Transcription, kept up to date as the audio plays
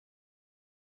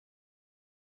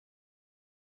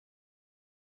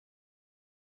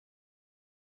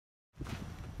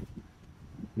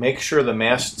make sure the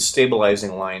mast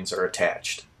stabilizing lines are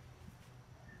attached.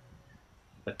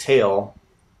 The tail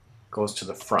goes to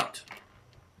the front.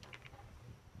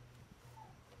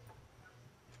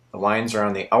 The lines are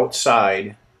on the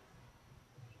outside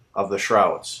of the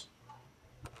shrouds.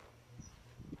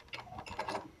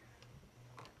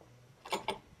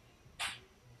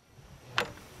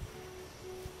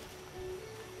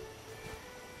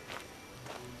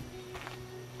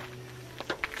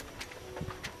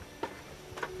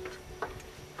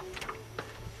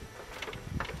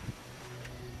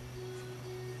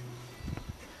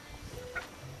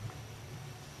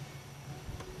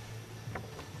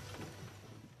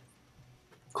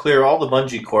 Clear all the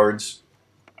bungee cords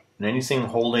and anything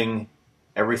holding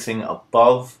everything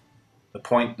above the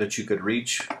point that you could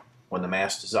reach when the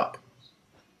mast is up.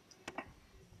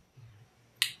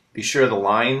 Be sure the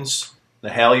lines, the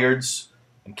halyards,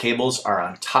 and cables are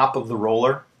on top of the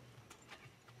roller.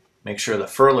 Make sure the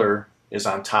furler is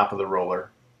on top of the roller.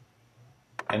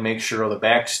 And make sure the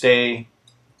backstay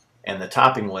and the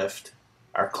topping lift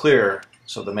are clear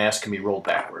so the mast can be rolled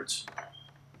backwards.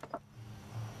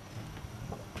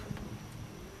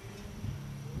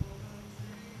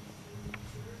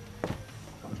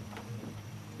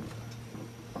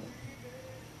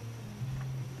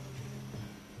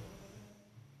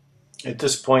 At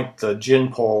this point, the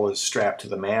Ginpole is strapped to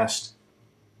the mast,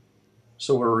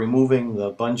 so we're removing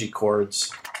the bungee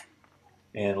cords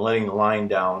and letting the line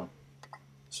down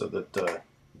so that the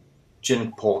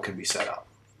Ginpole can be set up.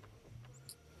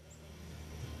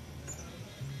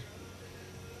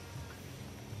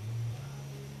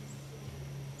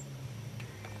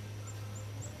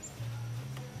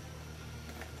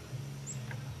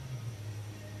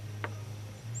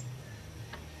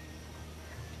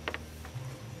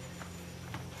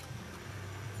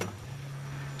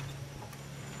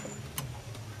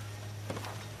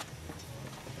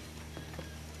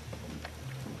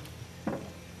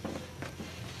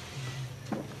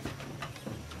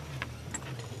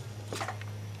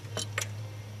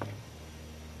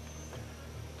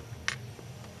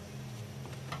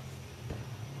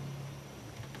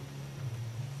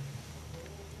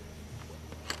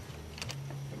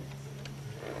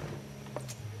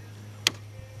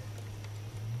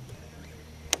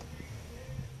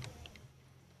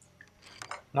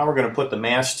 Now we're going to put the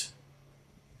mast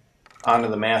onto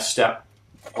the mast step,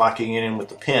 locking it in with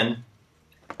the pin.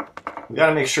 We've got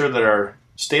to make sure that our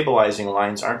stabilizing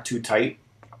lines aren't too tight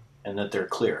and that they're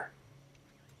clear.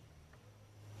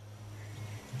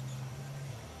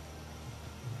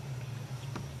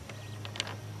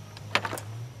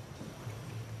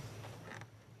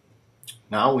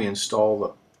 Now we install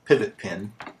the pivot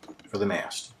pin for the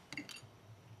mast.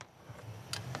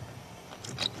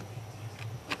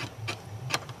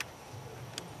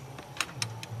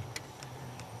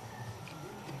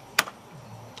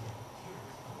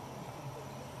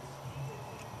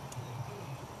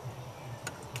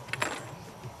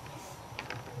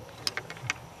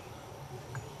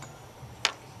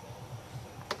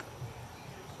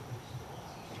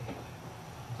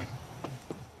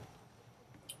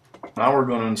 Now we're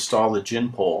going to install the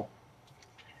Ginpole,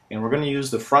 and we're going to use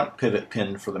the front pivot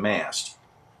pin for the mast.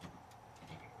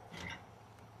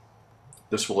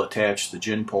 This will attach the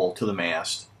Ginpole to the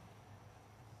mast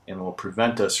and will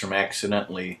prevent us from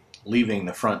accidentally leaving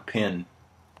the front pin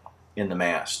in the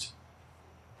mast.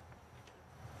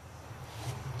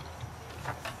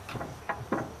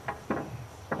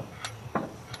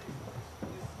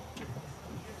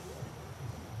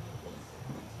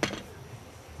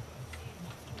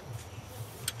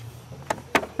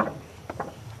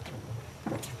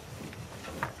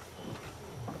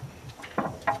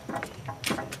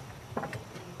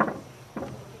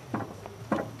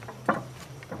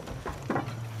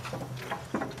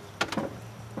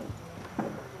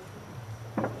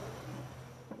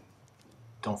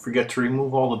 Don't forget to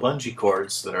remove all the bungee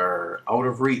cords that are out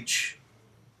of reach,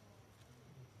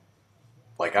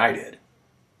 like I did.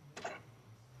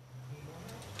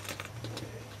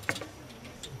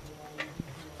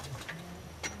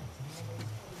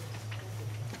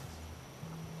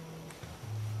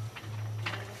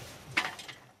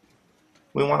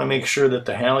 We want to make sure that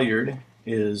the halyard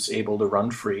is able to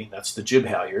run free. That's the jib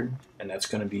halyard, and that's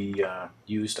going to be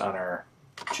used on our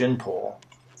Ginpole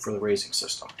for the raising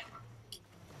system.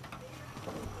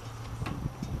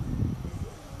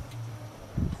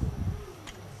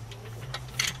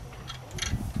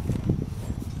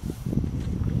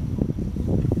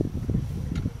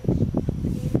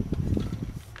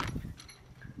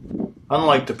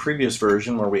 Unlike the previous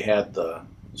version where we had the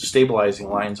stabilizing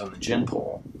lines on the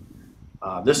Ginpole,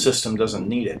 This system doesn't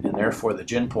need it, and therefore the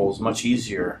Ginpole is much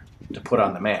easier to put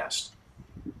on the mast.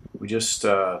 We just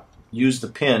use the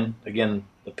pin. Again,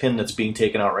 the pin that's being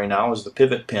taken out right now is the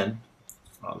pivot pin,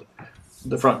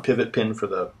 the front pivot pin for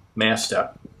the mast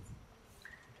step,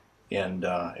 and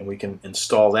we can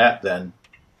install that then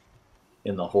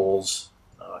in the holes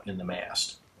in the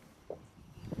mast.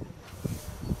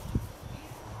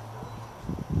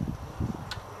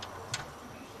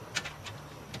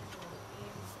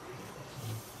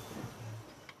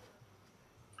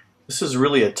 This is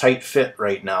really a tight fit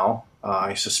right now.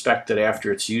 I suspect that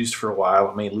after it's used for a while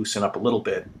it may loosen up a little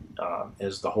bit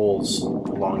as the holes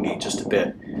elongate just a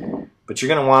bit. But you're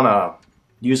going to want to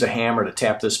use a hammer to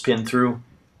tap this pin through.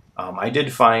 I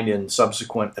did find in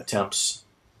subsequent attempts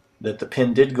that the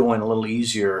pin did go in a little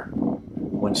easier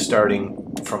when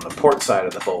starting from the port side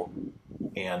of the boat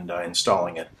and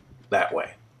installing it that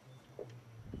way.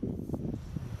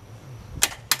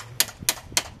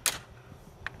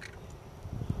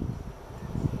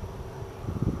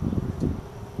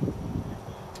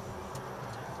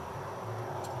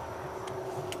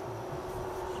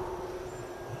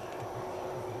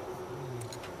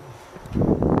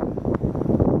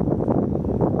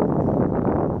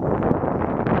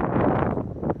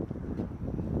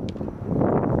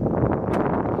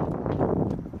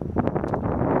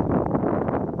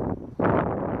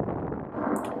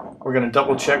 We're going to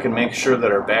double check and make sure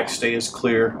that our backstay is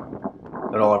clear,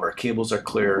 that all of our cables are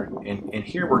clear, and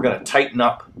here we're going to tighten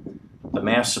up the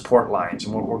mast support lines.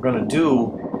 And what we're going to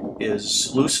do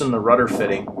is loosen the rudder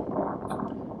fitting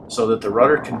so that the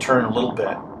rudder can turn a little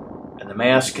bit and the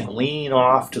mast can lean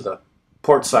off to the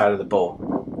port side of the boat.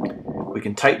 We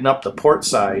can tighten up the port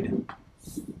side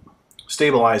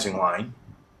stabilizing line,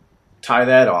 tie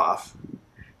that off,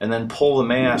 and then pull the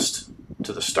mast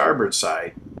to the starboard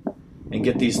side and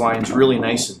get these lines really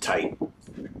nice and tight.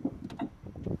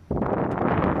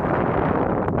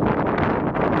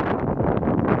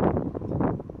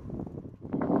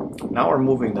 Now we're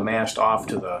moving the mast off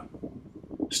to the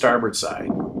starboard side.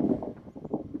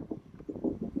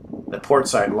 The port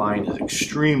side line is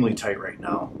extremely tight right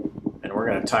now, and we're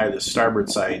going to tie the starboard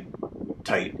side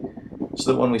tight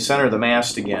so that when we center the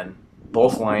mast again,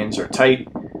 both lines are tight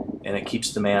and it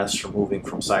keeps the mast from moving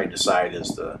from side to side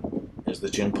as the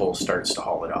Ginpole starts to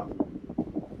haul it up.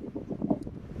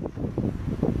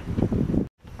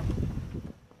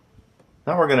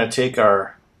 Now we're going to take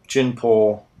our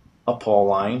Ginpole uphaul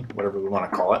line, whatever we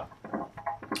want to call it.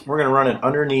 We're going to run it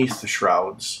underneath the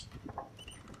shrouds,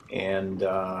 and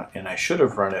I should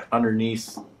have run it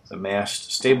underneath the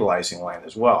mast stabilizing line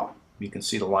as well. You can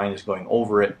see the line is going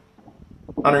over it,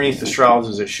 underneath the shrouds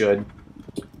as it should,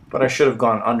 but I should have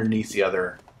gone underneath the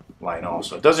other line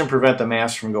also. It doesn't prevent the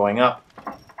mast from going up,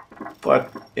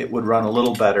 but it would run a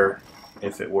little better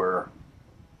if it were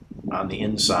on the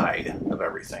inside of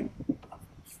everything.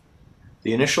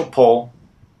 The initial pull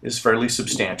is fairly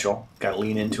substantial. Got to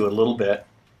lean into it a little bit,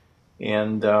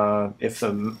 and if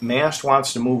the mast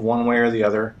wants to move one way or the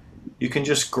other, you can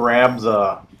just grab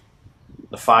the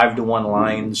 5-to-1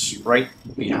 lines right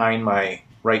behind my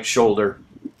right shoulder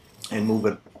and move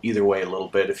it either way a little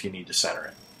bit if you need to center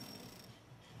it.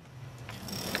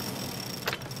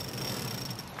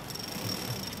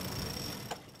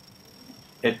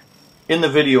 In the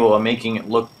video, I'm making it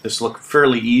look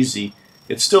fairly easy.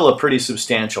 It's still a pretty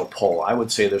substantial pull. I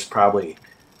would say there's probably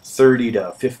 30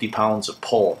 to 50 pounds of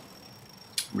pull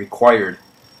required,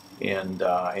 and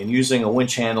using a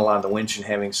winch handle on the winch and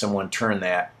having someone turn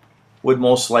that would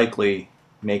most likely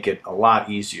make it a lot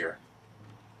easier.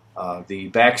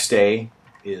 The backstay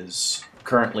is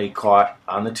currently caught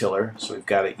on the tiller, so we've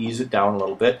got to ease it down a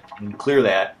little bit and clear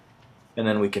that, and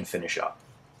then we can finish up.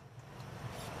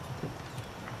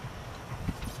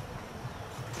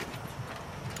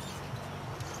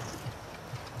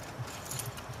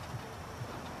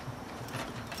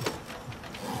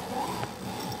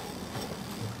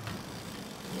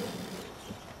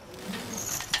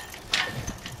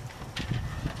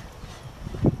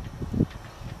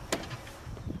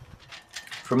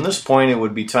 From this point, it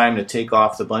would be time to take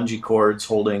off the bungee cords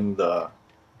holding the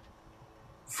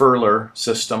furler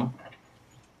system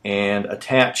and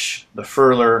attach the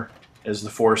furler as the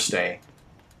forestay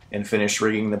and finish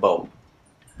rigging the boat.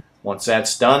 Once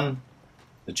that's done,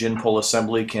 the Ginpole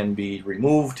assembly can be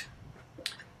removed.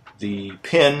 The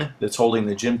pin that's holding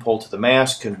the Ginpole to the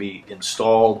mast can be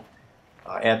installed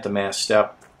at the mast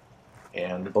step,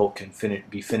 and the boat can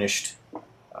be finished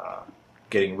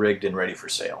getting rigged and ready for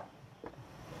sail.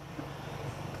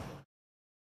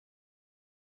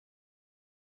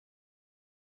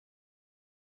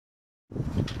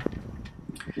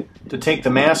 To take the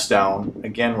mast down,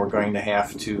 again, we're going to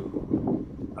have to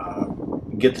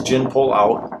get the Ginpole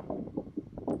out,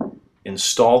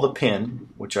 install the pin,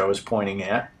 which I was pointing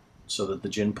at, so that the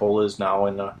Ginpole is now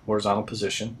in the horizontal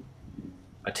position,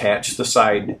 attach the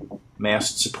side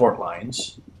mast support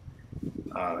lines,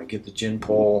 get the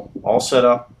Ginpole all set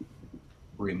up,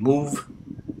 remove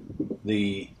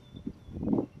the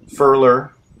furler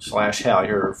 /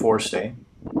 halyard or forestay,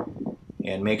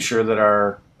 and make sure that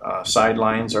our side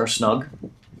lines are snug,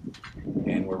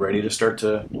 and we're ready to start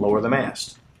to lower the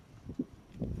mast.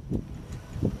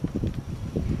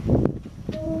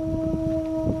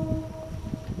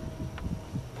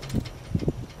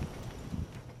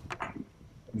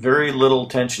 Very little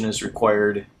tension is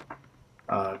required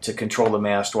to control the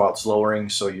mast while it's lowering,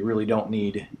 so you really don't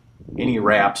need any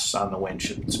wraps on the winch.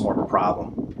 It's more of a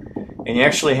problem. And you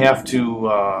actually have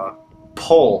to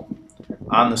pull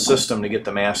on the system to get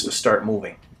the mast to start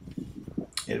moving.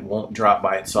 It won't drop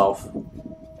by itself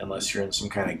unless you're in some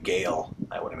kind of gale,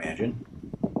 I would imagine.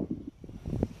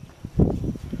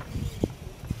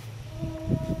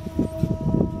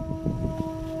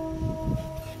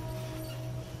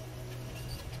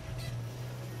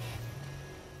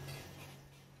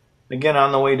 Again,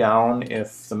 on the way down,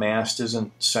 if the mast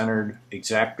isn't centered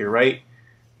exactly right,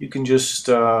 you can just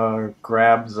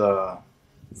grab the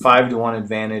 5-to-1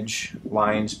 advantage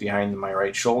lines behind my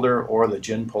right shoulder or the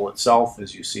Ginpole itself,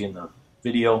 as you see in the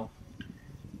video,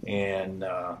 and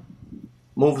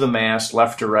move the mast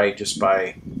left to right just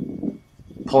by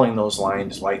pulling those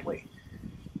lines lightly.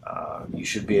 You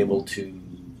should be able to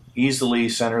easily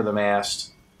center the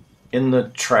mast in the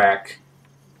track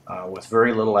with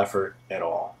very little effort at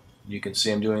all. You can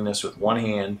see I'm doing this with one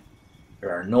hand.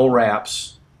 There are no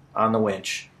wraps on the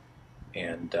winch,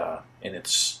 and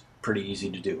it's pretty easy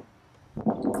to do.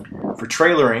 For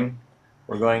trailering,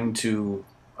 we're going to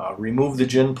remove the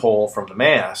Ginpole from the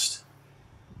mast,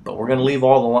 but we're going to leave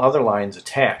all the other lines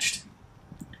attached.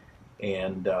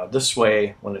 And this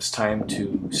way, when it's time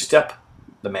to step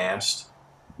the mast,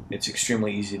 it's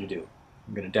extremely easy to do.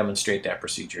 I'm going to demonstrate that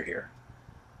procedure here.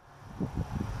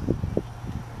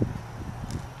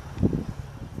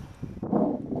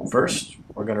 First,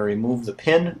 we're going to remove the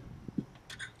pin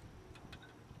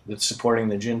that's supporting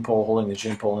the Ginpole, holding the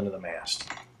Ginpole into the mast.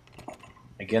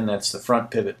 Again, that's the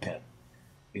front pivot pin.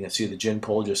 You can see the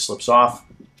Ginpole just slips off.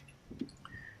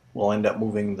 We'll end up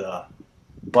moving the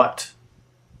butt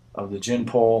of the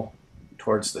Ginpole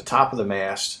towards the top of the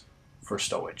mast for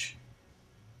stowage.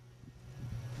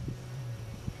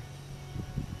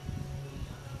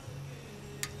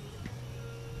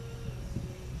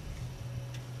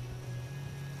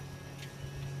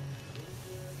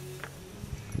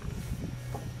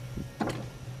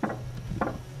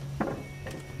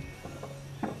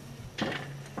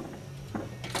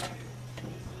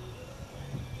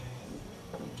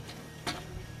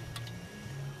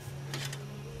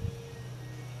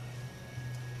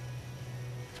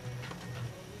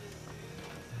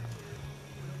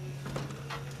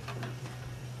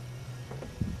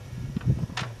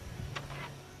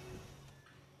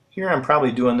 Here I'm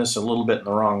probably doing this a little bit in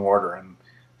the wrong order. I'm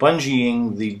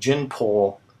bungeeing the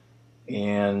Ginpole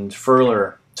and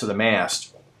furler to the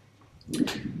mast.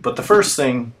 But the first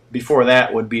thing before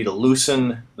that would be to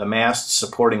loosen the mast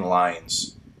supporting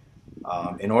lines.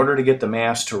 In order to get the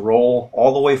mast to roll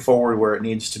all the way forward where it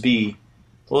needs to be,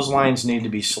 those lines need to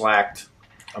be slacked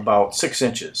about 6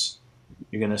 inches.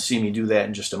 You're going to see me do that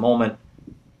in just a moment,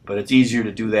 but it's easier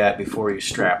to do that before you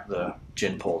strap the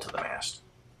Ginpole to the mast.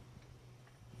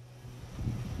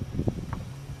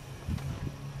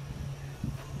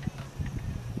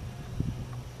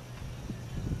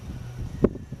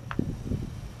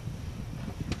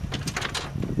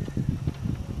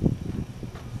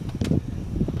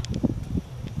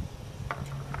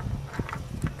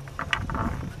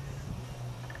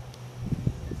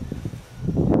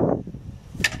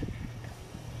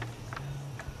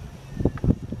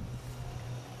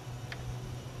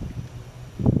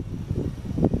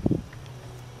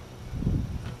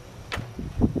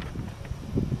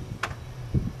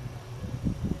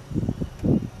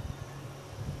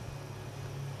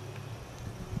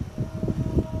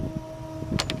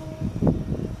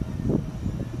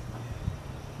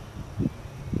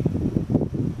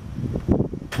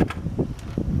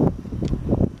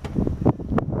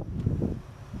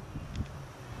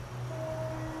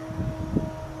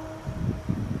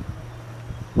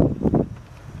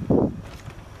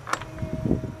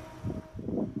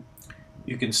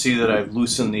 You can see that I've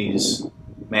loosened these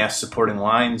mast supporting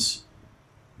lines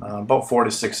about 4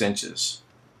 to 6 inches.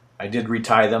 I did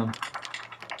retie them,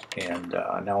 and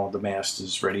now the mast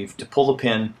is ready to pull the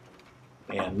pin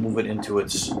and move it into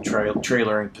its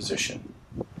trailering position.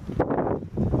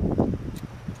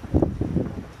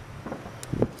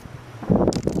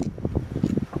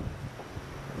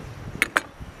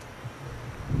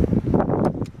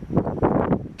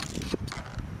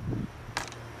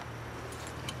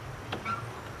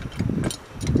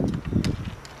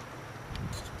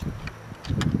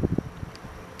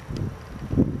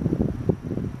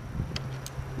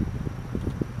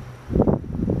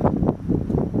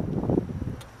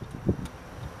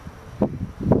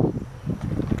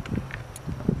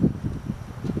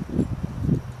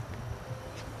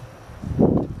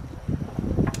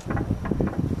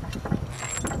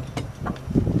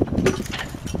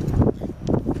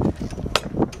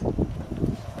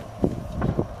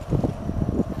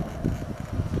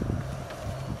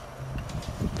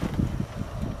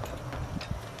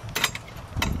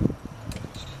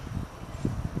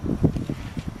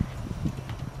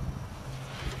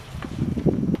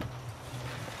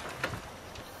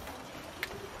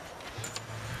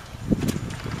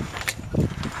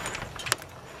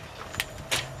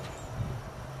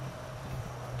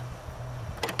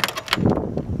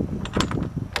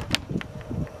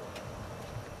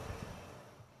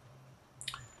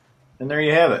 And there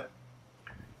you have it.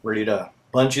 Ready to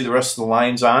bungee the rest of the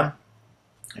lines on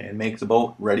and make the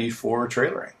boat ready for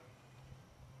trailering.